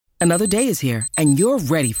Another day is here, and you're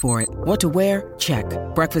ready for it. What to wear? Check.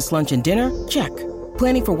 Breakfast, lunch, and dinner? Check.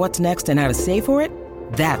 Planning for what's next and how to save for it?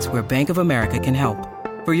 That's where Bank of America can help.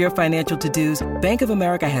 For your financial to-dos, Bank of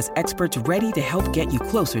America has experts ready to help get you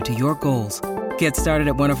closer to your goals. Get started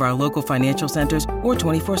at one of our local financial centers or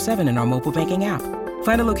 24/7 in our mobile banking app.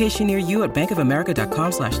 Find a location near you at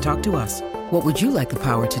bankofamerica.com/talktous. What would you like the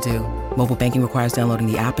power to do? Mobile banking requires downloading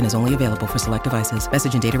the app and is only available for select devices.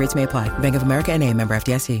 Message and data rates may apply. Bank of America N.A., member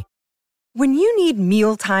FDIC. When you need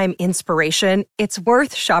mealtime inspiration, it's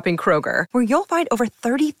worth shopping Kroger, where you'll find over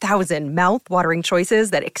 30,000 mouth-watering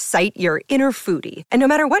choices that excite your inner foodie. And no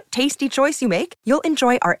matter what tasty choice you make, you'll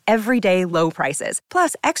enjoy our everyday low prices,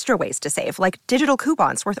 plus extra ways to save, like digital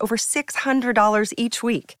coupons worth over $600 each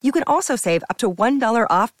week. You can also save up to $1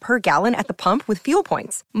 off per gallon at the pump with fuel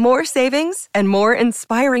points. More savings and more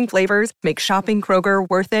inspiring flavors make shopping Kroger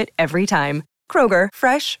worth it every time. Kroger,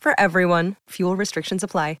 fresh for everyone. Fuel restrictions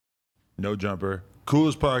apply. No Jumper,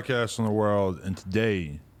 coolest podcast in the world, and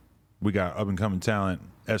today we got up and coming talent.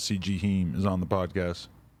 SCG Heem is on the podcast.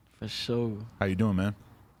 For sure. How you doing, man?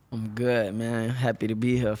 I'm good, man. Happy to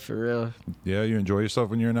be here, for real. Yeah, you enjoy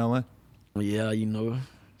yourself when you're in LA? Yeah, you know,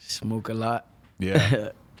 smoke a lot. Yeah.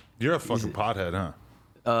 You're a fucking pothead,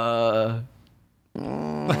 huh?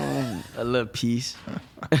 A little piece.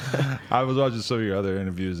 I was watching some of your other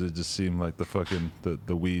interviews. It just seemed like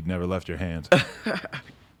the weed never left your hands.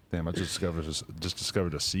 Damn, I just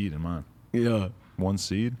discovered a seed in mine. Yeah. One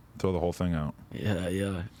seed, throw the whole thing out.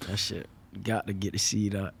 Yeah. That shit got to get the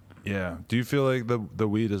seed out. Yeah. Do you feel like the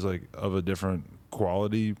weed is like of a different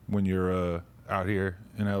quality when you're out here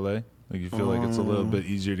in LA? Like you feel like it's a little bit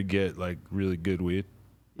easier to get like really good weed?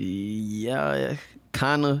 Yeah,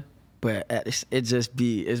 kinda. But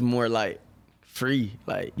it's more like free.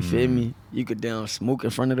 Like, you feel me? You could down smoke in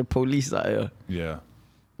front of the police out here. Yeah.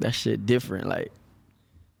 That shit different. Like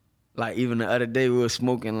even the other day we were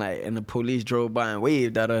smoking, like, and the police drove by and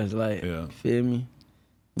waved at us, like, yeah. Feel me?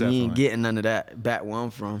 Definitely. We ain't getting none of that back where I'm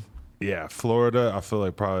from. Yeah, Florida, I feel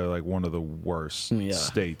like probably like one of the worst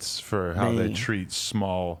states for how they treat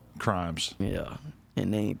small crimes. Yeah,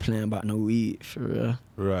 and they ain't playing about no weed, for real.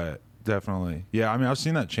 Right, definitely. Yeah, I mean, I've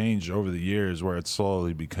seen that change over the years where it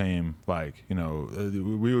slowly became like, you know,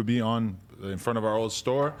 we would be in front of our old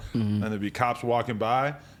store and there'd be cops walking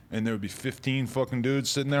by. And there would be 15 fucking dudes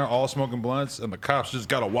sitting there all smoking blunts, and the cops just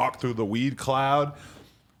got to walk through the weed cloud.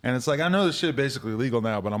 And it's like, I know this shit basically legal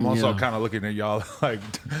now, but I'm also kind of looking at y'all like,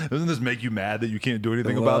 doesn't this make you mad that you can't do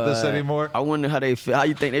anything about this anymore? I wonder how they feel. How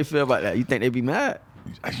you think they feel about that? You think they be mad?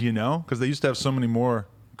 You know, because they used to have so many more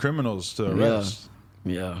criminals to arrest.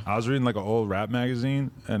 Yeah. I was reading like an old rap magazine,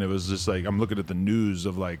 and it was just like, I'm looking at the news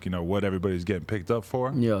of like, you know, what everybody's getting picked up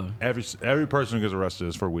for. Yeah. Every person who gets arrested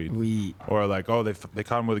is for weed. Weed. Or like, oh, they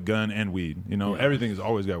caught him with a gun and weed. You know, everything has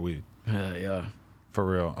always got weed. Yeah. For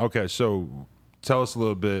real. Okay, so tell us a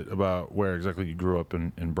little bit about where exactly you grew up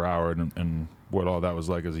in Broward and what all that was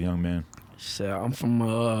like as a young man. So I'm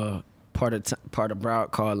from part of Broward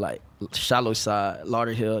called like Shallow Side,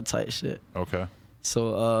 Lauderhill type shit. Okay.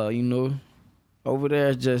 So you know, over there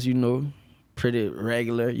it's just, you know, pretty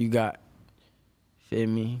regular. You got, feel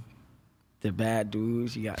me, the bad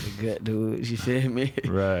dudes, you got the good dudes, you feel me?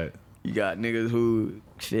 Right. You got niggas who,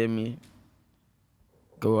 feel me,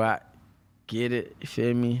 go out, get it, you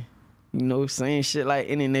feel me? You know, same shit like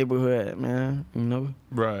any neighborhood, man, you know?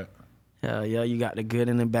 Right. Hell yeah, you got the good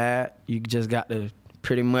and the bad. You just got to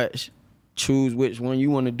pretty much choose which one you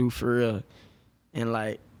want to do for real. And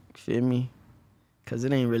like, feel me? Because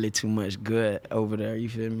it ain't really too much good over there, you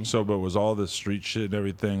feel me? So, but was all the street shit and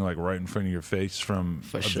everything like right in front of your face from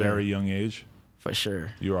a very young age? For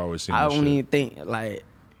sure. You were always seeing I that don't shit. even think, like,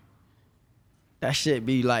 that shit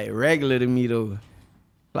be, like, regular to me, though.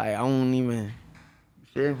 Like, I don't even,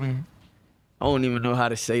 feel me? I don't even know how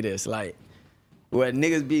to say this. Like, where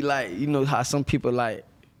niggas be like, you know how some people, like,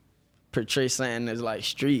 portray something as, like,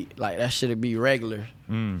 street. Like, that shit'd be regular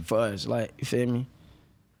for us. Like, you feel me?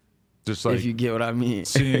 Just like, if you get what I mean.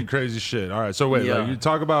 Seeing crazy shit. All right, so wait, like, you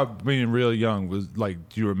talk about being real young. Was like,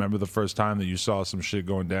 do you remember the first time that you saw some shit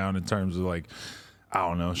going down in terms of like, I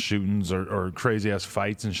don't know, shootings or crazy ass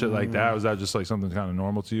fights and shit like that? Was that just like something kind of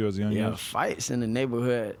normal to you as a young age? Fights in the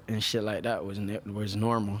neighborhood and shit like that was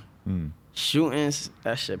normal. Shootings,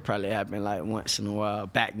 that shit probably happened like once in a while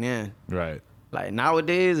back then. Right. Like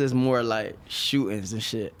nowadays, it's more like shootings and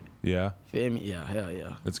shit. Yeah. Feel me? Yeah, hell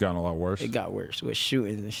yeah. It's gotten a lot worse. It got worse with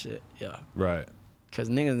shootings and shit. Yeah. Right. Cause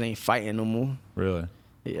niggas ain't fighting no more. Really?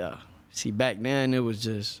 Yeah. See, back then it was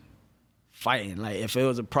just fighting. Like if it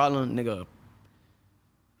was a problem, nigga,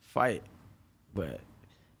 fight. But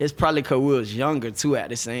it's probably cause we was younger too at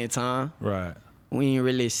the same time. Right. we ain't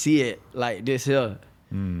really see it like this here.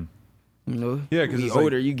 You know, Yeah, 'cause we it's like-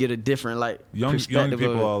 older, you get a different like young perspective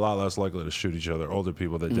people of are a lot less likely to shoot each other. Older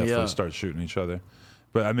people, they definitely Yeah. start shooting each other.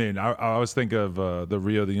 But I mean, I always think of the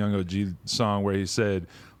Rio the Young OG song where he said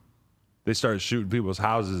they started shooting people's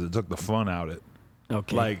houses. It took the fun out of it.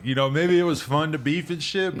 Okay. Like, you know, maybe it was fun to beef and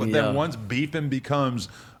shit, but Yeah. then once beefing becomes,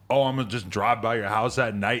 oh, I'm gonna just drive by your house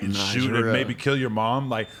at night and Nah, it's shoot and real. maybe kill your mom.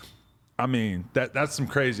 Like, I mean, that's some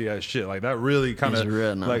crazy ass shit. Like that really kind It's of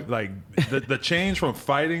real now. like the change from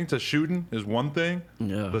fighting to shooting is one thing.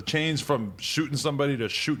 Yeah. The change from shooting somebody to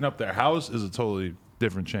shooting up their house is a totally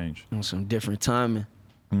different change. on some different timing.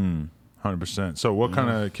 100%. So, what kind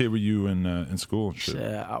of kid were you in school and shit?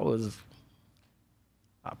 Yeah,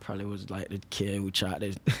 I probably was like the kid who tried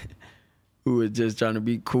to, who was just trying to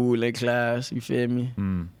be cool in class. You feel me?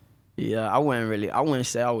 Yeah, I wouldn't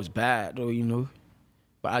say I was bad though, you know,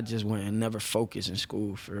 but I just wasn't never focused in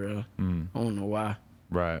school for real. I don't know why.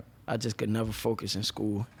 Right. I just could never focus in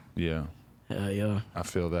school. Yeah. Yeah. I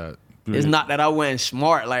feel that. It's not that I wasn't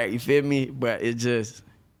smart, like, you feel me? But it just,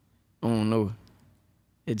 I don't know.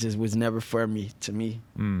 It just was never for me, to me.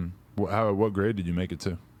 What grade did you make it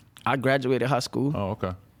to? I graduated high school. Oh,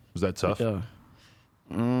 okay. Was that tough? Yeah.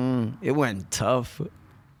 It wasn't tough,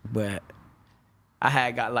 but I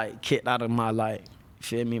had got like kicked out of my like, you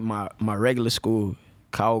feel me, my regular school.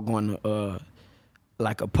 I was going to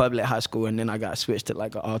like a public high school, and then I got switched to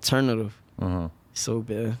like an alternative. So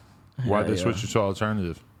bad. Why'd they Yeah. switch you to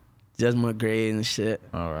alternative? Just my grades and shit.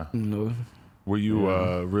 All right. You know. Were you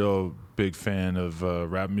a real big fan of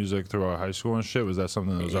rap music throughout high school and shit? Was that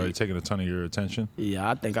something that was already taking a ton of your attention? Yeah,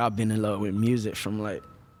 I think I've been in love with music from like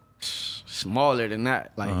smaller than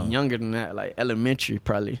that, like younger than that, like elementary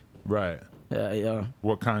probably. Right. Yeah.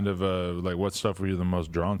 What kind of what stuff were you the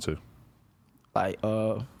most drawn to?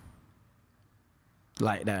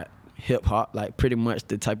 Like that hip hop, like pretty much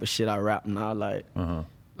the type of shit I rap now,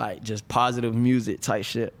 like just positive music type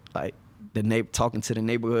shit, like the talking to the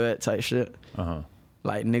neighborhood type shit.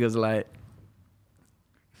 Like niggas like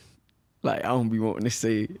I don't be wanting to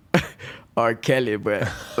say R. Kelly, but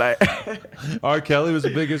like R. Kelly was a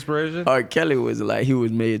big inspiration? R. Kelly was like, he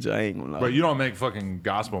was major, I ain't gonna lie. But you don't make fucking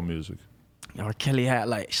gospel music. R. Kelly had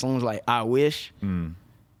like songs like I Wish.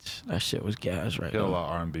 That shit was gas right He had a now. lot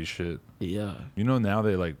of R&B shit. Yeah. You know, now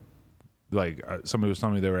they like somebody was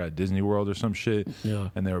telling me they were at Disney World or some shit, Yeah.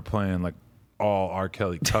 and they were playing like all R.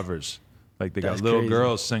 Kelly covers. Like they got That's little crazy.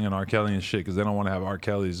 girls singing R. Kelly and shit because they don't want to have R.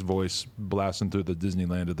 Kelly's voice blasting through the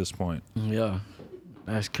Disneyland at this point. Yeah.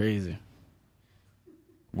 That's crazy.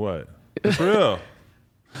 What? It's real.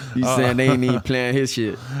 You saying they ain't even playing his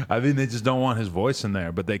shit. I think they just don't want his voice in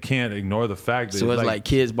there, but they can't ignore the fact that So it's like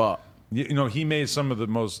Kids Bop. you know, he made some of the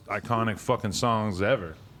most iconic fucking songs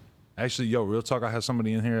ever. Actually, yo, real talk, I had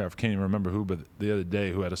somebody in here, I can't even remember who, but the other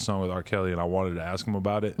day who had a song with R. Kelly, and I wanted to ask him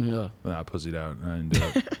about it. Yeah. And I pussied out, and I didn't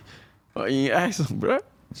do it. Oh, you ain't ask him, bro.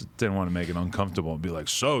 Just didn't want to make it uncomfortable and be like,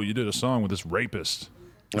 so, you did a song with this rapist.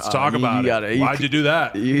 Let's Uh, talk you about gotta- it. you Why'd c- you do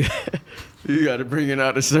that? You got to bring it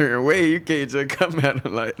out a certain way. You can't just come at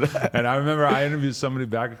him like that. And I remember I interviewed somebody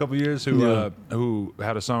back a couple years who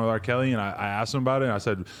had a song with R. Kelly, and I asked him about it, and I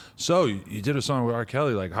said, so, you did a song with R.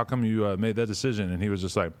 Kelly, like, how come you made that decision? And he was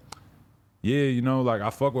just like, yeah, you know, like, I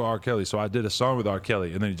fuck with R. Kelly, so I did a song with R.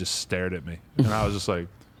 Kelly. And then he just stared at me. And I was just like,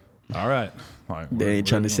 all right. Like, They ain't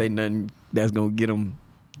trying to say nothing that's going to get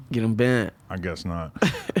them banned. I guess not.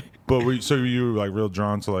 But so you were, like, real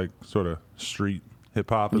drawn to, like, sort of street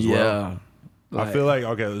hip-hop as well? Yeah. I feel like,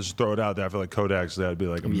 okay, let's just throw it out there. I feel like Kodak's, that'd be,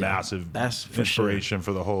 like, a massive that's for sure. inspiration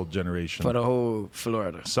for the whole generation. For the whole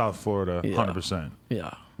Florida. South Florida, Yeah. 100%.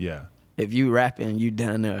 Yeah. Yeah. If you rapping, you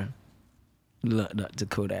down there. Looked up to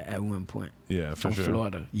Kodak at one point. Yeah, for From sure.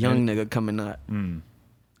 Florida. Young nigga coming out.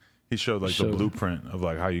 He showed, like, the Sure. blueprint of,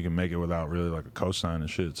 like, how you can make it without really, like, a cosign and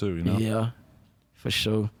shit, too, you know? Yeah. For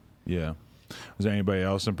sure. Yeah. Was there anybody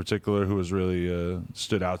else in particular who was really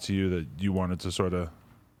stood out to you that you wanted to sort of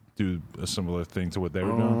do a similar thing to what they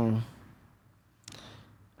were doing?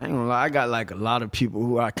 I ain't gonna lie, I got like a lot of people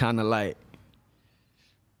who I kind of like,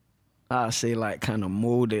 I say like kind of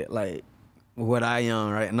molded like what I am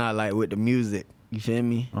right now, like with the music. You feel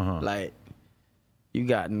me? Like you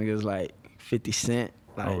got niggas like 50 Cent.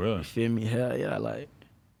 Like, Oh, really? You feel me? Hell yeah. Like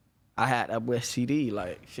I had that West CD.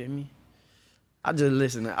 Like, you feel me? I just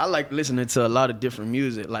listen. I like listening to a lot of different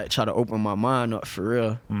music. Like try to open my mind up for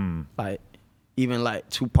real. Like even like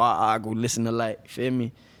Tupac, I go listen to like, feel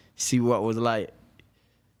me? See what was like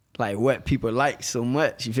what people like so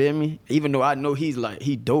much, you feel me? Even though I know he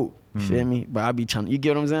dope, you feel me? But I be trying, you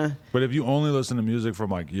get what I'm saying? But if you only listen to music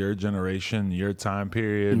from, like, your generation, your time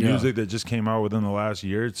period, Yeah. music that just came out within the last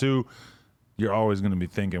year or two, you're always going to be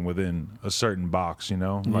thinking within a certain box, you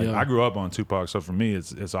know? Like, Yeah. I grew up on Tupac, so for me,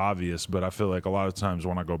 it's obvious, but I feel like a lot of times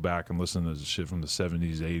when I go back and listen to shit from the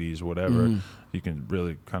 70s, 80s, whatever, you can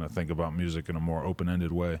really kind of think about music in a more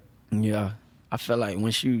open-ended way. Yeah. I feel like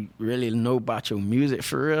once you really know about your music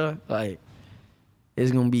for real, like,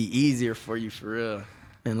 it's gonna be easier for you for real.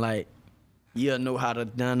 And like, you'll know how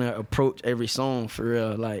to approach every song for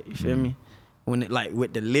real. Like, you feel me? When it, like,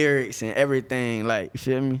 with the lyrics and everything, like, you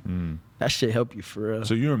feel me? That shit help you for real.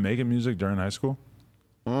 So you were making music during high school?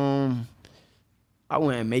 I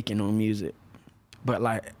wasn't making no music. But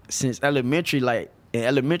like, since elementary, like, in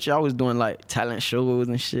elementary, I was doing like talent shows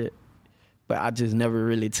and shit. But I just never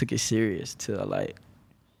really took it serious till like,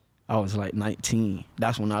 I was like 19.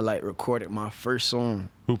 That's when I like recorded my first song.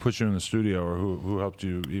 Who put you in the studio, or who helped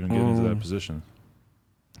you even get into that position?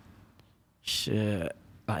 Shit.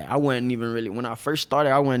 Like, I wasn't even really, when I first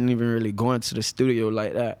started, I wasn't even really going to the studio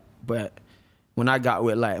like that. But when I got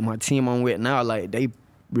with like my team I'm with now, like, they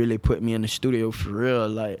really put me in the studio for real,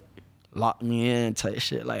 like, locked me in type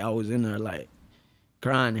shit. Like, I was in there like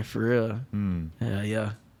grinding for real.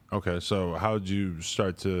 Yeah. Okay, so how did you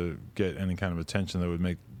start to get any kind of attention that would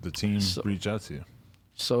make the team reach out to you?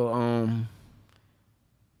 So,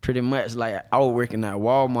 pretty much, like, I was working at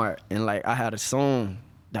Walmart, and like, I had a song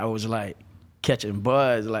that was like catching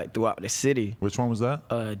buzz like throughout the city. Which one was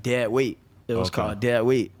that? Dead Weight. It was called Dead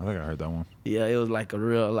Weight. I think I heard that one. Yeah, it was like a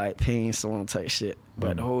real like pain song type shit.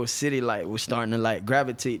 But the whole city like was starting to like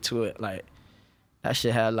gravitate to it. Like, that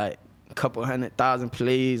shit had like a couple 100,000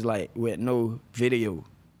 plays like with no video.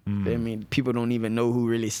 Feel me? People don't even know who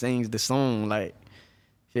really sings the song. Like,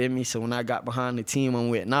 feel me? So when I got behind the team I'm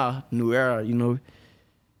with now, New Era, you know,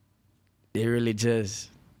 they really just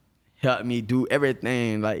helped me do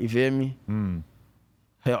everything. Like, you feel me?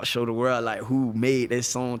 Help show the world like who made this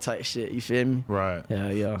song type shit. You feel me? Right.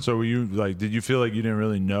 Yeah. So were you like, did you feel like you didn't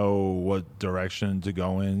really know what direction to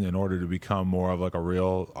go in order to become more of like a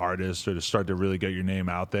real artist, or to start to really get your name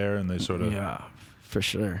out there? And they sort of, Yeah, for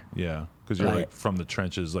sure. yeah, because you're like from the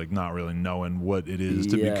trenches, like not really knowing what it is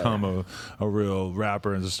to become a real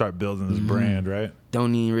rapper and to start building this brand, right?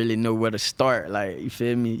 Don't even really know where to start. Like, you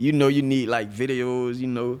feel me? You know, you need like videos, you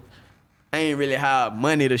know. I ain't really have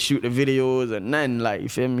money to shoot the videos or nothing, like, you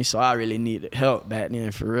feel me? So I really needed help back then,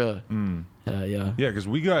 for real. Yeah, because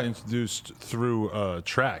we got introduced through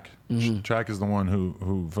Track. Track is the one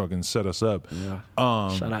who fucking set us up. Yeah.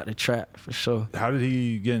 Shout out to Track, for sure. How did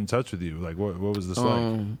he get in touch with you? Like, what was this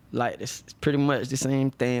like? Like, it's pretty much the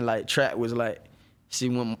same thing. Like, Track was like, see,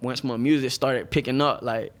 once my music started picking up,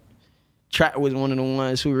 like, Track was one of the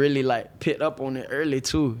ones who really like picked up on it early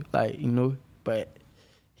too, like, you know, but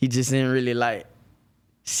he just didn't really like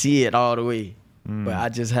see it all the way. But I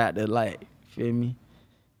just had to like, feel me,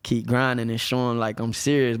 keep grinding and show him like I'm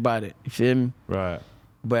serious about it. You feel me? Right.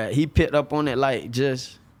 But he picked up on it like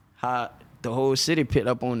just how the whole city picked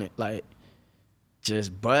up on it, like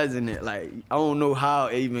just buzzing it. Like, I don't know how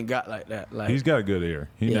it even got like that. Like, he's got a good ear.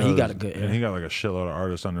 He got a good ear. And he got like a shitload of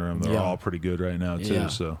artists under him. They're all pretty good right now too. Yeah.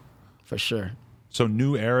 So for sure. So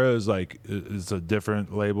New Era is like, is a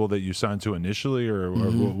different label that you signed to initially, or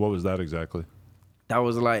what was that exactly? That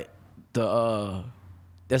was like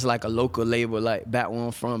that's like a local label like back where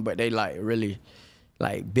I'm from, but they like really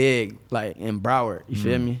like big like in Broward, you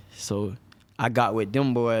feel me? So I got with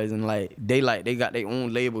them boys, and like they got their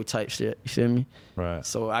own label type shit, you feel me? Right.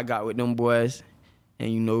 So I got with them boys,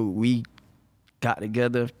 and you know, we got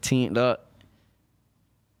together, teamed up,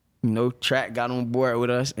 you know, Track got on board with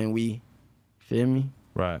us, and we, feel me?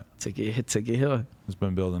 Right. Took it here. It's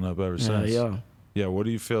been building up ever since. Yeah. What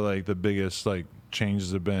do you feel like the biggest like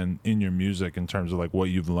changes have been in your music in terms of like what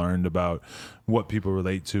you've learned about what people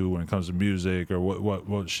relate to when it comes to music, or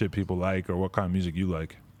what shit people like, or what kind of music you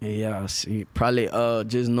like? Yeah, see, probably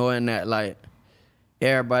just knowing that like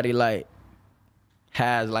everybody like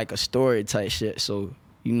has like a story type shit. So,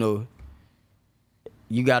 you know,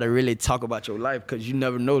 you gotta really talk about your life, because you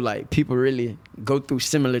never know, like, people really go through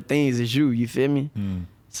similar things as you feel me?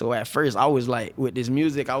 So at first I was like, with this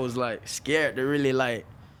music, I was like scared to really like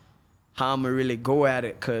how I'ma really go at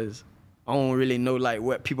it, because I don't really know like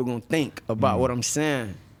what people gonna think about what I'm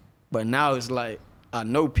saying. But now it's like, I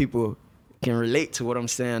know people can relate to what I'm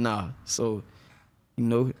saying now. So, you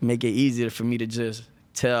know, make it easier for me to just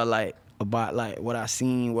tell like about like what I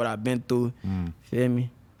seen, what I've been through, feel me?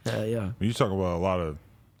 Yeah. You talk about a lot of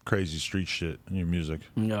crazy street shit in your music.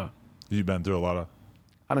 Yeah. You've been through a lot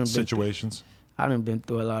of situations. I done been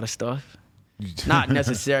through a lot of stuff. Not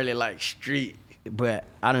necessarily like street, but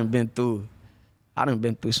I done been through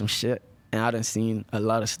some shit, and I done seen a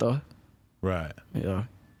lot of stuff. Right. Yeah.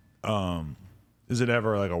 Is it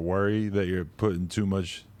ever like a worry that you're putting too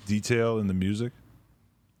much detail in the music?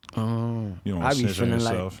 You don't want I to be snitch on feeling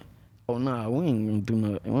yourself. like, oh nah, we ain't gonna do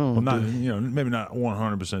nothing. Well, not maybe not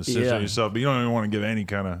 100% snitch Yeah. on yourself, but you don't even want to give any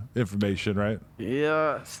kind of information, right?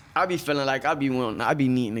 Yeah, I be feeling like I be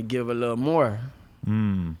needing to give a little more.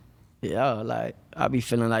 Yeah, like I be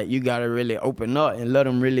feeling like you gotta really open up and let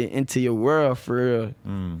them really into your world for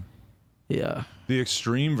real. Yeah. The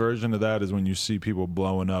extreme version of that is when you see people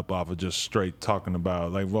blowing up off of just straight talking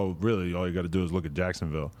about, like, well, really, all you got to do is look at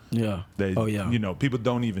Jacksonville. Yeah. They, Oh yeah. You know, people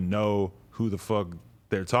don't even know who the fuck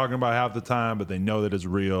they're talking about half the time, but they know that it's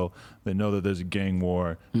real. They know that there's a gang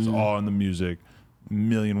war. It's all in the music.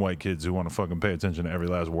 Million white kids who want to fucking pay attention to every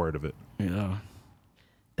last word of it. Yeah.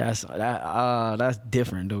 That's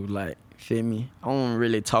different though. Like, feel me? I don't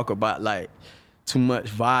really talk about like too much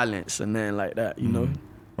violence and then like that, you know?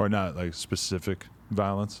 Or not like specific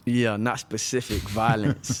violence. Yeah, not specific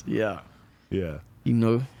violence. Yeah. Yeah. You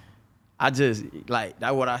know? I just like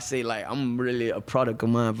that's what I say, like I'm really a product of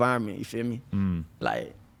my environment, you feel me?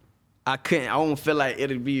 Like I don't feel like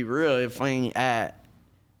it'd be real if I ain't add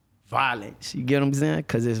violence. You get what I'm saying?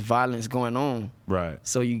 Cause there's violence going on. Right.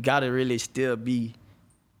 So you gotta really still be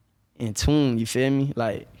in tune, you feel me?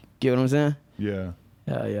 Like, get what I'm saying? Yeah.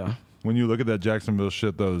 Yeah. When you look at that Jacksonville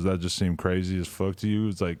shit, though, does that just seem crazy as fuck to you?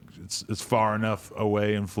 It's like it's far enough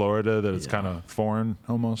away in Florida that it's kind of foreign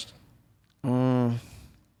almost.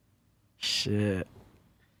 Shit.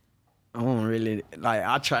 I don't really like.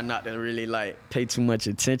 I try not to really like pay too much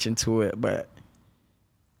attention to it, but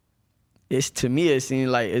to me it seems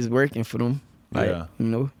like it's working for them. Like, Yeah. you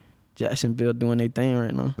know, Jacksonville doing their thing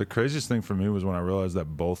right now. The craziest thing for me was when I realized that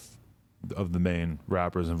both of the main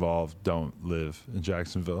rappers involved don't live in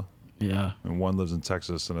Jacksonville. Yeah. And one lives in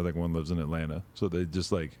Texas, and I think one lives in Atlanta. So they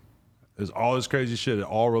just like, there's all this crazy shit. It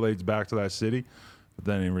all relates back to that city. But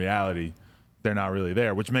then in reality, they're not really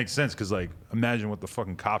there, which makes sense because, like, imagine what the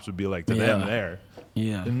fucking cops would be like to them there.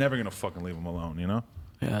 Yeah. They're never going to fucking leave them alone, you know?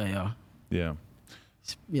 Yeah. Yeah.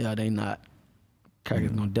 Yeah, they not.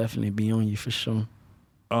 Crackers gonna definitely be on you for sure.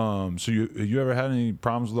 So you ever had any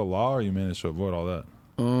problems with the law, or you managed to avoid all that?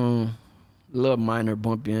 Little minor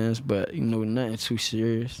bumpy ends, but, you know, nothing too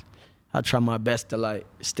serious. I try my best to, like,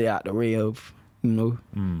 stay out the way of, you know?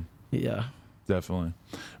 Yeah. Definitely.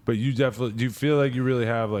 But do you feel like you really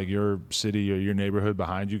have like your city or your neighborhood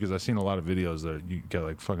behind you? Because I've seen a lot of videos that you get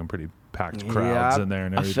like fucking pretty packed crowds in there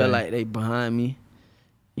and everything. I feel like they behind me,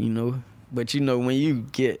 you know? But, you know, when you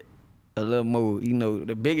get a little more, you know,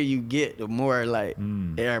 the bigger you get, the more like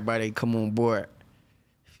everybody come on board.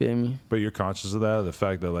 Feel me? But you're conscious of that, the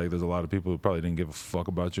fact that like there's a lot of people who probably didn't give a fuck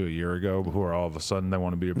about you a year ago, but who are all of a sudden they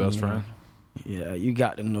want to be your best friend. Yeah, you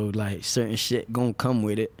got to know like certain shit gonna come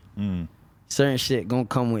with it. Certain shit gonna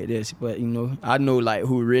come with this, but you know, I know like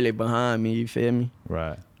who really behind me. You feel me?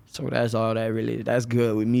 Right. So that's all that's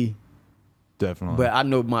good with me. Definitely. But I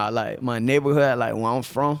know my neighborhood, like where I'm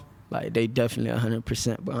from, like they definitely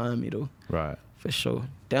 100% behind me though. Right. For sure.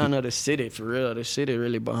 Down to the city, for real. The city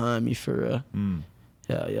really behind me, for real.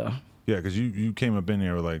 Yeah. Yeah, because you came up in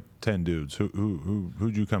here with like 10 dudes.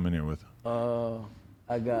 Who'd you come in here with?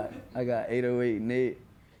 I got 808 Nate.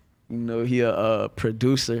 You know, he a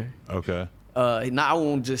producer. Okay. Now I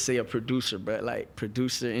won't just say a producer, but like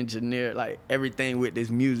producer, engineer, like everything with this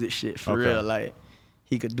music shit for real. Like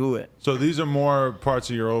he could do it. So these are more parts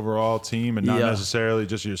of your overall team and not necessarily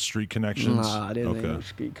just your street connections? Nah, this ain't no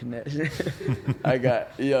street connection.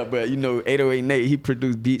 But you know, 808 Nate, he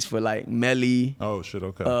produced beats for like Melly. Oh shit,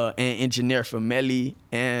 okay. And engineer for Melly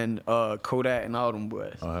and Kodak and all them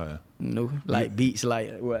boys. Oh, yeah. You know, like beats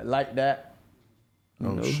like that.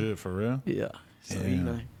 Oh shit, for real? Yeah. So you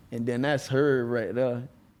know, and then that's her right there.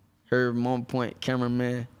 Her on point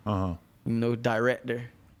cameraman. You know, director.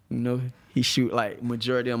 You know, he shoot like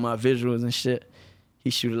majority of my visuals and shit. He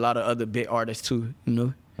shoot a lot of other big artists too. You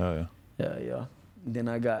know. Oh yeah. Yeah. And then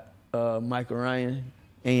I got Michael Ryan,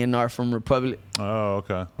 A&R from Republic. Oh,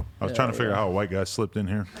 okay. I was trying to figure out how a white guy slipped in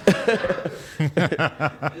here. Yeah.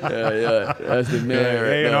 That's the man.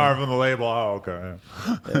 Right A&R from the label. Oh, okay.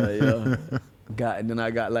 Yeah. And then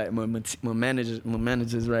I got like my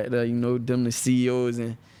managers right there. You know, them the CEOs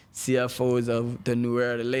and CFOs of the New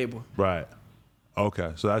Era, the label. Right.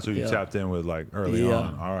 Okay. So that's what you tapped in with like early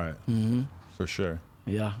on. All right. For sure.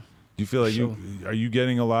 Yeah. Do you feel like are you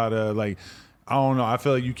getting a lot of like, I don't know, I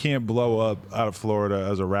feel like you can't blow up out of Florida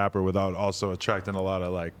as a rapper without also attracting a lot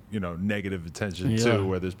of like, you know, negative attention too,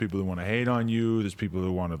 where there's people who want to hate on you, there's people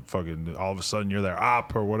who want to fucking, all of a sudden you're their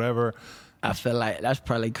op or whatever. I feel like that's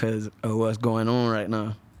probably because of what's going on right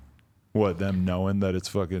now. What, them knowing that it's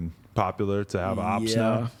fucking popular to have ops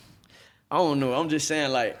now? I don't know. I'm just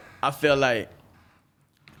saying, like, I feel like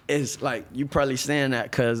it's like you probably saying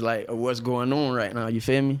that because like of what's going on right now. You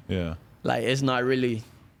feel me? Yeah. Like it's not really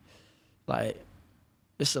like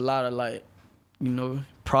it's a lot of like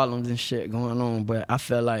problems and shit going on. But I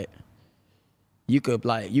feel like you could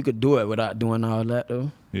do it without doing all that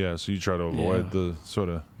though. Yeah. So you try to avoid the sort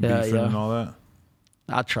of Yeah, beefing yeah. and all that.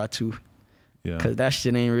 I try to, Yeah. cause that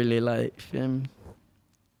shit ain't really like feel me.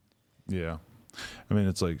 Yeah. I mean,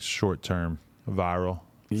 it's like short term viral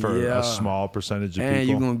for Yeah. a small percentage of And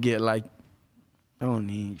people. you gonna get like, I don't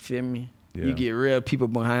need, you feel me? Yeah. You get real people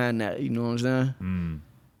behind that, you know what I'm saying? Mm.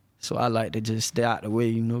 So I like to just stay out the way,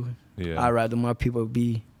 Yeah. I'd rather my people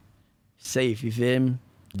be safe, you feel me?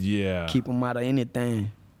 Yeah. Keep them out of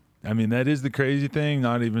anything. I mean, that is the crazy thing,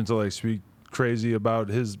 not even to like speak crazy about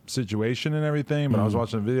his situation and everything, but I was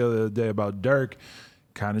watching a video the other day about Dirk,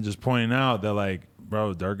 kind of just pointing out that like,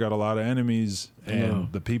 bro, Dirk got a lot of enemies,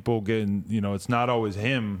 and the people getting, it's not always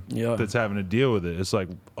him that's having to deal with it. It's like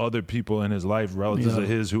other people in his life, relatives of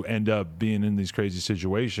his, who end up being in these crazy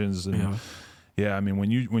situations. And I mean,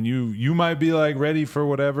 when you might be like ready for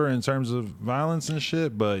whatever in terms of violence and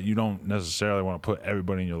shit, but you don't necessarily want to put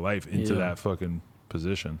everybody in your life into that fucking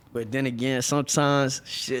position. But then again, sometimes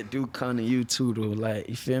shit do come to you too, though. Like,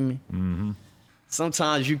 you feel me? Mm-hmm.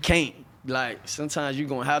 Sometimes you can't. Like, sometimes you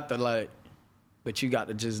gonna have to, like, but you got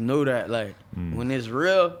to just know that, like, when it's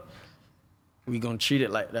real, we gonna treat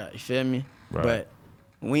it like that. You feel me? Right. But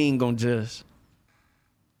we ain't gonna just,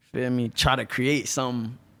 feel me, try to create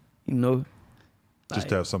something, Just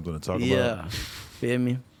to have something to talk about. Yeah. Feel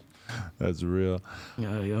me? That's real.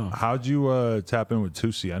 Yeah. How'd you tap in with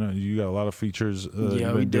Tusi? I know you got a lot of features.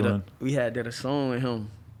 Yeah, you've been doing. we had did a song with him,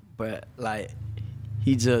 but like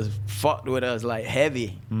he just fucked with us like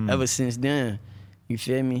heavy ever since then. You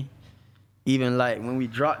feel me? Even like when we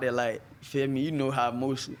dropped it, like, you feel me? You know how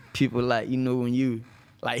most people like, when you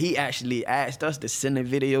like he actually asked us to send a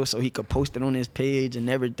video so he could post it on his page and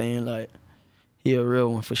everything. Like, he a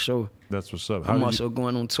real one for sure. That's what's up. I'm also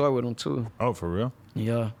going on tour with him too. Oh, for real?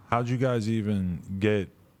 Yeah. How'd you guys even get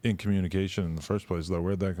in communication in the first place, though?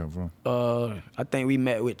 Where'd that come from? I think we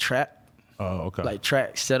met with Trap. Oh, okay. Like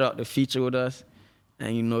Trap set up the feature with us,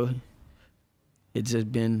 and it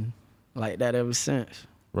just been like that ever since.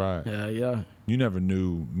 Right. Yeah. You never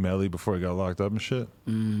knew Melly before he got locked up and shit?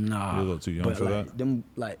 Nah. You're a little too young but for like, that? Them,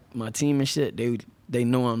 like, my team and shit, they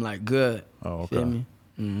know I'm, like, good. Oh, okay. Feel me?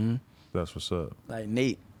 Mm-hmm. That's what's up. Like,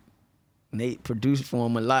 Nate produced for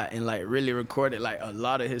him a lot and, like, really recorded, like, a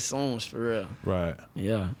lot of his songs for real. Right.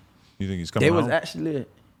 Yeah. You think he's coming They was home? actually,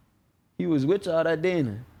 he was with y'all that day,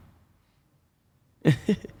 now.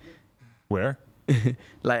 Where?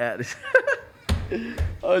 Like, at this.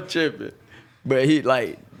 I'm tripping. But he,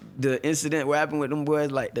 like, the incident what happened with them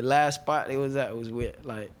boys, like, the last spot they was at was with,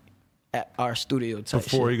 like, at our studio type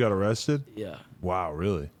Before shit. he got arrested? Yeah. Wow,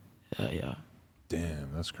 really? Yeah.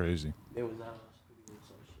 Damn, that's crazy. It was at our studio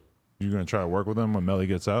type shit. You gonna try to work with him when Melly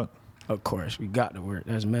gets out? Of course, we got to work.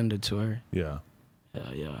 That's mandatory. Yeah.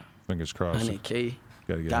 Yeah. Fingers crossed. 100K.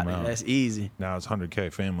 Gotta get Got him it. out. That's easy. Now it's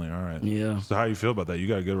 100K family. All right. Yeah. So how you feel about that? You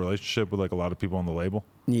got a good relationship with like a lot of people on the label?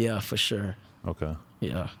 Yeah, for sure. Okay.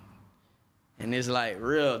 Yeah. And it's like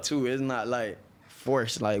real too. It's not like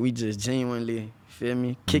forced. Like we just genuinely, feel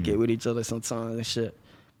me, kick it with each other sometimes and shit.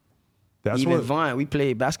 That's Even what. Vaughn, we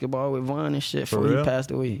played basketball with Vaughn and shit For before real? he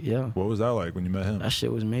passed away. Yeah. What was that like when you met him? That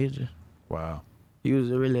shit was major. Wow. He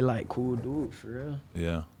was a really like cool dude for real.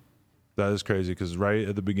 Yeah. That is crazy because right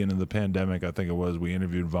at the beginning of the pandemic, I think it was, we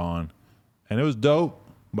interviewed Vaughn, and it was dope.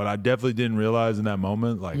 But I definitely didn't realize in that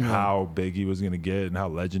moment like how big he was gonna get and how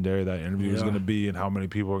legendary that interview was gonna be, and how many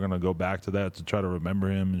people are gonna go back to that to try to remember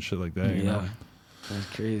him and shit like that. You know? That's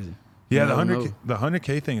crazy. Yeah, You the never know.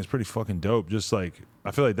 100K thing is pretty fucking dope. Just like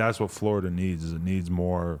I feel like that's what Florida needs. Is it needs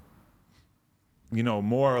more,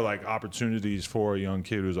 more like opportunities for a young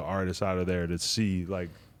kid who's an artist out of there to see like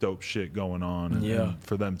dope shit going on, and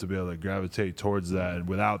for them to be able to gravitate towards that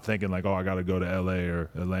without thinking like, oh, I got to go to LA or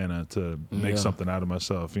Atlanta to make something out of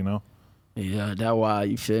myself. Yeah, that's why,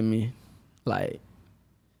 you feel me? Like,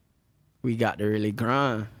 we got to really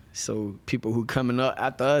grind. So people who coming up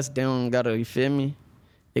after us, they don't gotta, you feel me?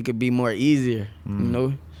 It could be more easier, you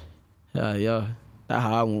know? Yeah. That's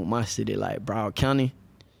how I want my city, like Broward County.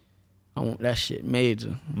 I want that shit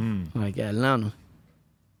major, like Atlanta.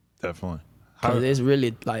 Definitely. Cause it's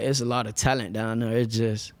really, like, it's a lot of talent down there. It's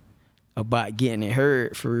just about getting it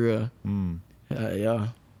heard for real. Yeah.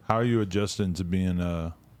 How are you adjusting to being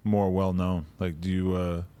more well known? Like, do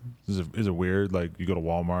you is it weird? Like, you go to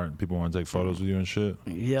Walmart and people want to take photos with you and shit?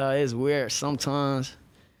 Yeah, it's weird sometimes,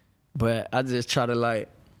 but I just try to, like,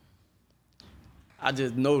 I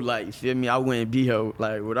just know, like, you feel me? I wouldn't be here,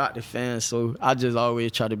 like, without the fans. So I just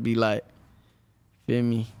always try to be like, feel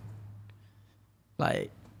me?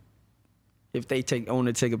 Like, if they want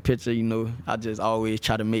to take a picture, you know, I just always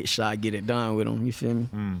try to make sure I get it done with them. You feel me?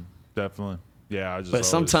 Definitely. Yeah, But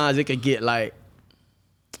sometimes it could get like,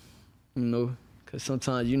 you know, because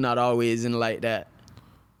sometimes you're not always in like that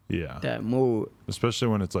mode. Especially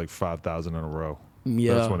when it's like 5,000 in a row.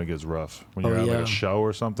 Yeah. That's when it gets rough. When you're at like a show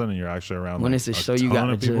or something and you're actually around when like it's a show, you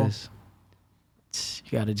gotta people.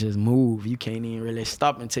 just move. You can't even really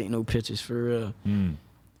stop and take no pictures for real.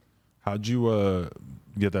 How'd you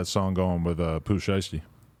get that song going with Pooh Shiesty?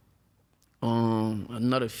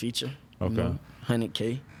 Another feature. Okay. You know,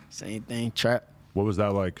 100K, same thing, trap. What was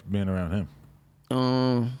that like being around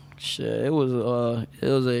him? Shit, it was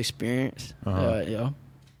an experience. Yeah.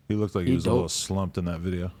 He looked like he was a dope. little slumped in that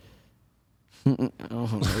video. I don't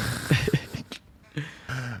know.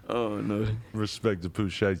 Oh no. Respect to Pooh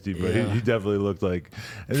Shiesty, but Yeah. he definitely looked like.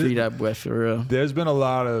 Free that boy for real. There's been a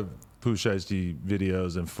lot of Pooh Shiesty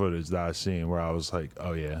videos and footage that I've seen where I was like,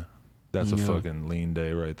 oh yeah, that's a fucking lean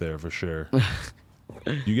day right there for sure.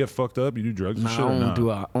 You get fucked up? You do drugs and Nah, shit?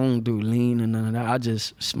 I don't do lean and none of that. I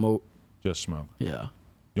just smoke. Just smoke. Yeah.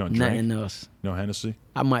 You don't drink? Nothing else. No Hennessy?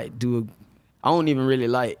 I might do. I don't even really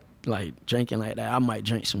like drinking like that. I might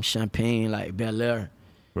drink some champagne like Bel Air,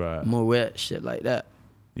 Right. Moet, shit like that.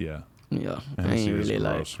 Yeah. Yeah, I Hennessy ain't is really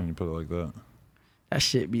like gross when you put it like that. that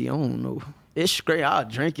shit. I don't know. It's great. I'll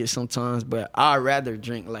drink it sometimes, but I'd rather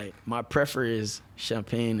drink like my prefer is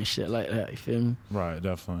champagne and shit like that. You feel me? Right,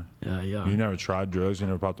 definitely. Yeah. You never tried drugs? You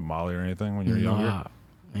never popped a Molly or anything when you were younger? Nah,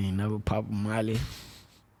 I ain't never pop a Miley,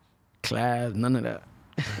 class, none of that.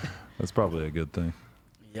 That's probably a good thing.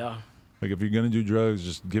 Yeah. Like if you're gonna do drugs,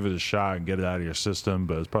 just give it a shot and get it out of your system.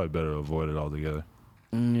 But it's probably better to avoid it altogether.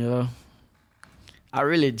 Yeah. I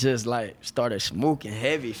really just like started smoking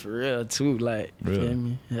heavy for real too. Like, you Really? feel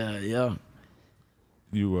me? Yeah.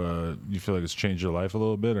 You feel like it's changed your life a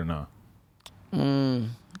little bit or not?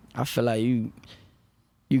 I feel like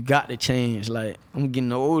you got to change. Like, I'm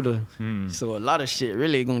getting older, so a lot of shit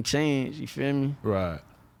really gonna change. You feel me? Right.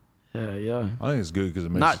 Yeah. I think it's good because it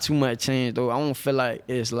makes Not too much change though. I don't feel like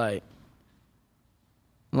it's like,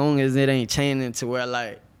 long as it ain't changing to where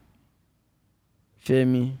like, feel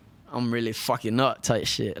me? I'm really fucking up type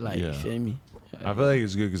shit. Like, Yeah. you feel me? I feel like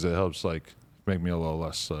it's good because it helps like make me a little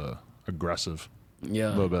less aggressive. Yeah.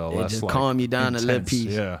 A little bit It less just like, calm you down a little intense.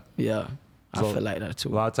 piece. Yeah. Yeah. So, I feel like that A too.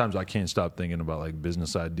 lot of times I can't stop thinking about like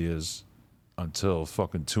business ideas until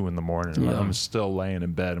fucking 2 a.m. Yeah. I'm still laying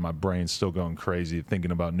in bed and my brain's still going crazy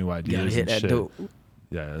thinking about new You ideas gotta hit and that shit. dope.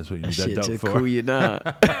 Yeah, that's what you That need shit that dope just for. cool you down.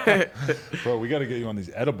 Bro, we got to get you on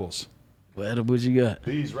these edibles. What edibles you got?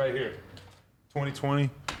 These right here. 2020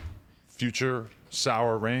 Future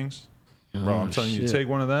Sour Rings. Bro, I'm telling you, shit. take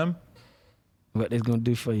one of them. What they gonna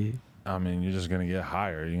do for you? I mean, you're just going to get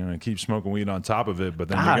higher. You're going to keep smoking weed on top of it, but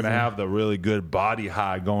then Ah, you're going to man. have the really good body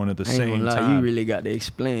high going at the I ain't same gonna lie, time. you really got to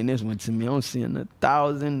explain this one to me. I'm seeing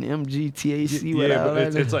 1,000 mg THC. Yeah, whatever but that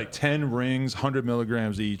it's is. like 10 rings, 100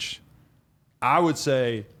 milligrams each. I would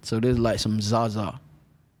say So this like some Zaza.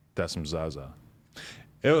 that's some Zaza.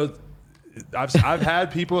 I've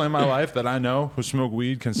had people in my life that I know who smoke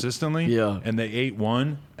weed consistently. Yeah. And they ate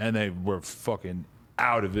one and they were fucking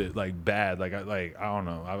out of it, like bad. Like I don't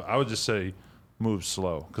know. I would just say move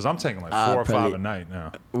slow because I'm taking like 4 or 5 probably- a night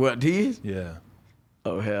now. What these? Yeah.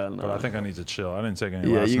 Oh hell no. But I think I need to chill. I didn't take any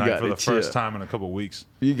Yeah, last you night got for to the first chill. time in a couple of weeks.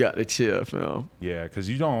 You got to chill, fam. Yeah, because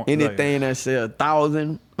you don't Anything that say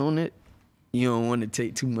 1,000 on it, you don't want to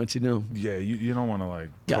take too much of them. Yeah, you don't want to like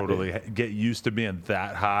Got totally get used to being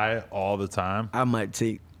that high all the time. I might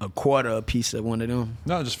take a quarter a piece of one of them.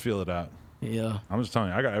 No, just feel it out. Yeah. I'm just telling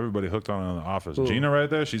you, I got everybody hooked on it in the office. Cool. Gina right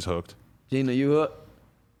there, she's hooked. Gina, you up?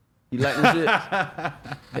 You like them shit?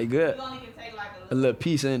 They good. You only can take like A little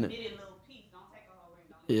piece in it. bitty little piece. Don't take a whole ring.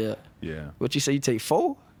 Don't Yeah. Yeah, What you say? You take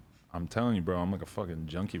 4? I'm telling you, bro, I'm like a fucking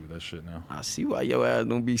junkie with that shit now. I see why your ass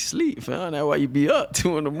don't be sleep, fam. That's why you be up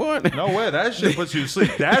 2 in the morning. No way, that shit puts you to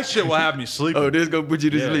sleep. That shit will have me sleeping. Oh, this gonna put you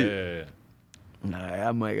to yeah, sleep. yeah. Nah,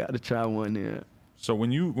 I might gotta try one there. So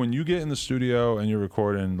when you get in the studio and you're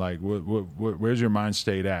recording, like, where's your mind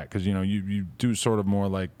state at? Because you do sort of more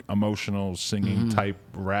like emotional singing type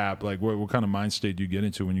rap. Like, what kind of mind state do you get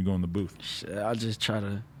into when you go in the booth? Shit,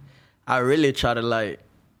 I really try to like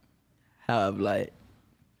have like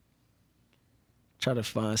try to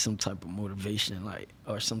find some type of motivation, like,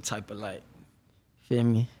 or some type of like, feel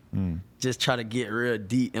me? Just try to get real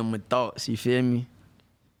deep in my thoughts, you feel me?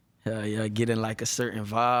 Yeah, get in like a certain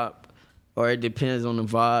vibe, or it depends on the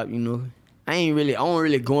vibe, you know. I don't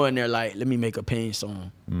really go in there like, let me make a pain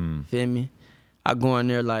song, feel me? I go in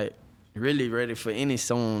there like really ready for any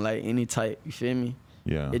song, like any type. You feel me?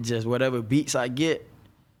 Yeah. It just whatever beats I get,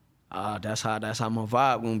 that's how my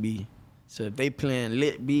vibe gonna be. So if they playing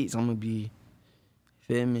lit beats, I'm gonna be,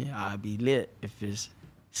 feel me? I'll be lit. If it's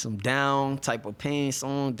some down type of pain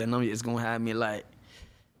song, then it's gonna have me like,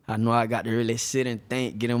 I know I got to really sit and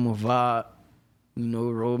think, get in my vibe, you know,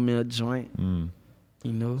 roll me a joint,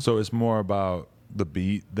 you know. So it's more about the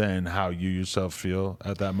beat than how you yourself feel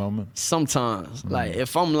at that moment? Sometimes, like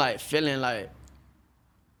if I'm like feeling like,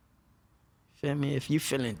 feel me? If you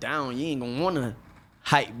feeling down, you ain't gonna want a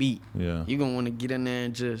hype beat. Yeah. You gonna want to get in there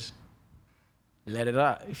and just let it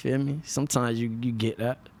out. You feel me? Sometimes you get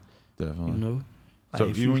that. Definitely. You know. So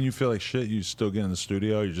Like, even when you feel like shit, you still get in the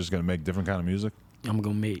studio, you're just gonna make different kind of music? I'm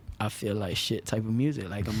gonna make I feel like shit type of music.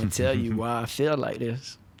 Like I'm gonna tell you why I feel like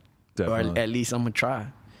this, Definitely. or at least I'm gonna try.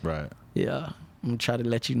 Right. Yeah, I'm gonna try to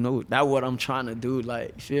let you know that's what I'm trying to do.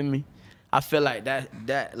 Like, you feel me? I feel like that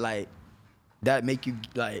make you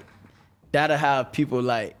like that'll have people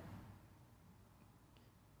like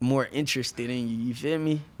more interested in you. You feel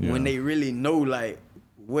me? Yeah. When they really know like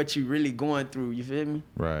what you really going through. You feel me?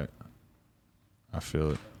 Right. I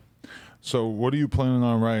feel it. So what are you planning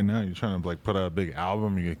on right now? You trying to like put out a big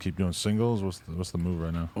album? You gonna keep doing singles? What's the move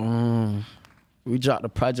right now? We dropped a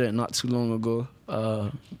project not too long ago,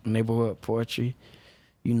 Neighborhood Poetry.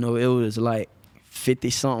 You know, it was like 50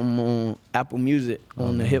 something on Apple Music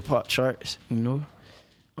on the hip hop charts, you know.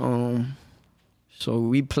 So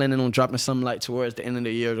we planning on dropping something like towards the end of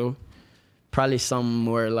the year though. Probably something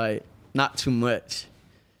more like not too much.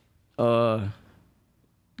 How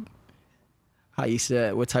you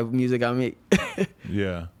said what type of music I make?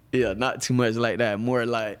 Yeah. Yeah, not too much like that. More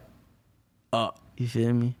like up. You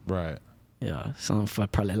feel me? Right. Yeah, something for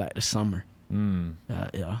probably like the summer.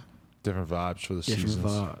 Yeah. Different vibes for the Different seasons.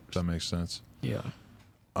 vibes. That makes sense. Yeah.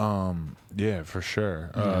 Yeah, for sure.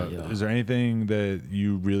 Yeah. Is there anything that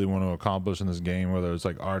you really want to accomplish in this game, whether it's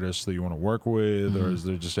like artists that you want to work with, or is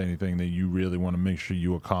there just anything that you really want to make sure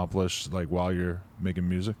you accomplish like while you're making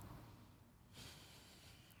music?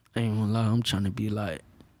 I ain't gonna lie, I'm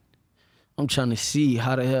trying to see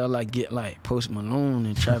how the hell I get like Post Malone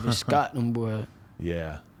and Travis Scott, them boy.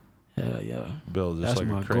 Yeah. Hell yeah. Build just That's like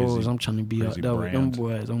my a crazy, goals. I'm trying to be out crazy there with them brand.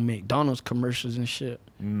 boys on McDonald's commercials and shit.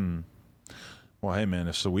 Well, hey man,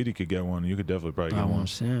 if Saweetie could get one, you could definitely probably get That's what one. I'm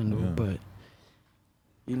saying though, Yeah. but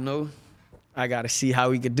you know, I gotta see how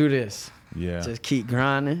we could do this. Yeah. Just keep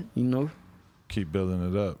grinding, you know, Keep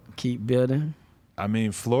building it up. keep building. I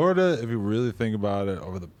mean, Florida, if you really think about it,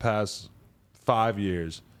 over the past 5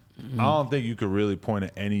 years, I don't think you could really point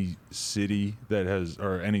at any city that has,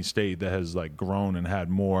 or any state that has like grown and had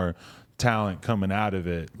more talent coming out of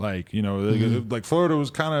it. Like, you know, like Florida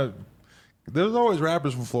was kind of, there was always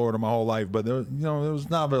rappers from Florida my whole life, but there was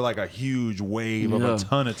never like a huge wave of Yeah. a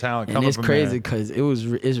ton of talent And coming it's from crazy there. because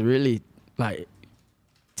it's really like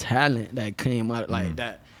talent that came out like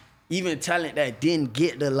that. Even talent that didn't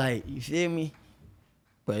get the like, you feel me?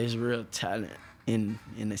 But it's real talent in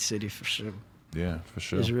the city for sure. Yeah, for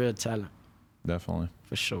sure. It's real talent Definitely.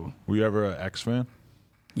 for sure. Were you ever an X fan?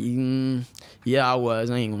 Yeah, I was.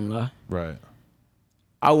 I ain't gonna lie. Right.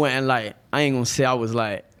 I wasn't like, I ain't gonna say I was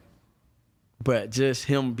like, but just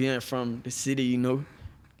him being from the city, you know,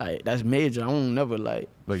 like that's major. I don't never like.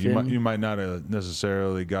 Like feel me? you might not have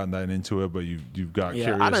necessarily gotten that into it, but you've got Yeah,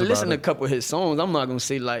 curious I done about listened to a it. couple of his songs. I'm not gonna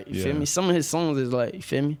say like, you Yeah. feel me? Some of his songs is like, you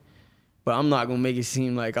feel me? But I'm not gonna make it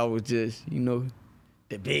seem like I was just, you know,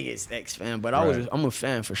 the biggest X fan. But Right. I'm a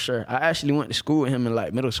fan for sure. I actually went to school with him in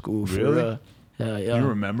like middle school for Really? real. Yeah. You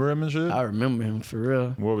remember him and shit? I remember him for real.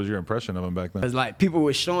 What was your impression of him back then? Cause like people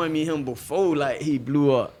were showing me him before like he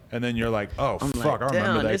blew up. And then you're like, oh I'm fuck, like, I remember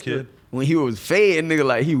damn, that this kid. the- when he was fading, nigga,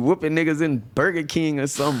 like he whooping niggas in Burger King or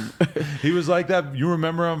something. He was like that. You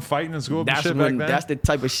remember him fighting in school and That's shit when back then? that's the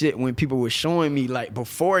type of shit when people were showing me like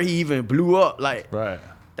before he even blew up, like right.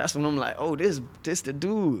 that's when I'm like, oh, this the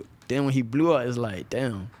dude. Then when he blew up, it's like,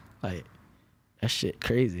 damn, like that shit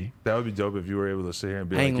crazy. That would be dope if you were able to sit here and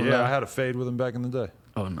be I like, ain't yeah, gonna lie. I had a fade with him back in the day.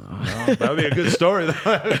 Oh no. That would be a good story. Though.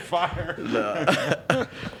 Fire.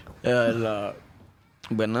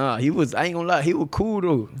 But nah, he was. I ain't gonna lie, he was cool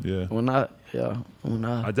though. Yeah. When I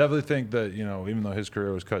definitely think that, you know, even though his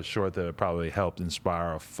career was cut short, that it probably helped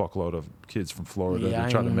inspire a fuckload of kids from Florida I to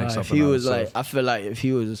ain't try to gonna make lie. If something he out was of like, himself. I feel like if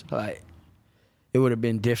he was like, it would have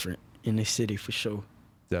been different in the city for sure.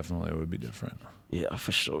 Definitely it would be different. Yeah,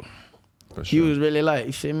 for sure. For He sure. was really like,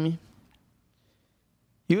 you feel me?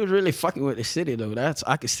 He was really fucking with the city though.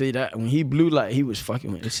 I could say that when he blew, like he was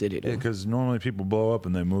fucking with the city though. Yeah, because normally people blow up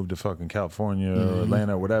and they move to fucking California or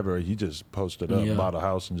Atlanta or whatever. He just posted up, Yeah. bought a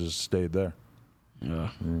house, and just stayed there.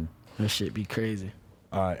 Yeah. That shit be crazy.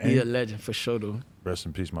 All right. He a legend for sure, though. Rest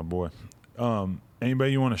in peace, my boy.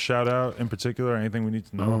 Anybody you want to shout out in particular? Anything we need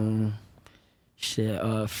to know?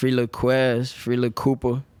 Free Lil Quez, Free Lil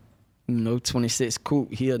Cooper, 26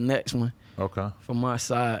 Coop. He a next one. Okay. From my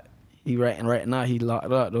side, he right now. He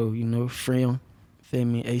locked up though. Free him. Feel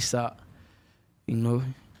me? ASAP.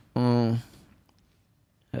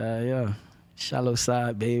 Yeah. Shallow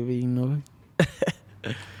side, baby.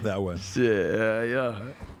 That way.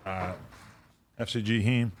 Yeah. FCG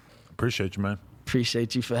Heem, appreciate you, man.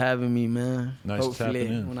 Appreciate you for having me, man. Nice Hopefully,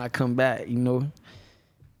 tapping in. when I come back,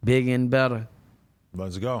 bigger and better.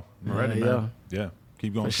 Let's go. I'm ready, man. Yeah.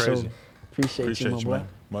 Keep going For crazy. sure. Appreciate you, my boy. man.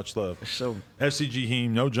 Much love. For sure. FCG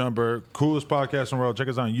Heem, No Jumper, coolest podcast in the world. Check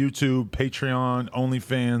us out on YouTube, Patreon,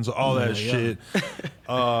 OnlyFans, all that shit.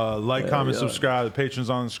 Comment, subscribe. The Patreon's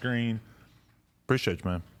on the screen. Appreciate you,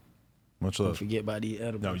 man. Much love. Don't forget about these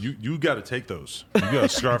edibles. No, you got to take those. You got to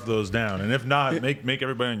scarf those down, and if not, make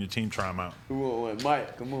everybody on your team try them out. Who want one?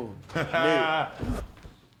 Mike, come on. Nigga.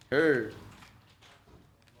 Heard.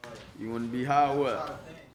 You want to be high or what?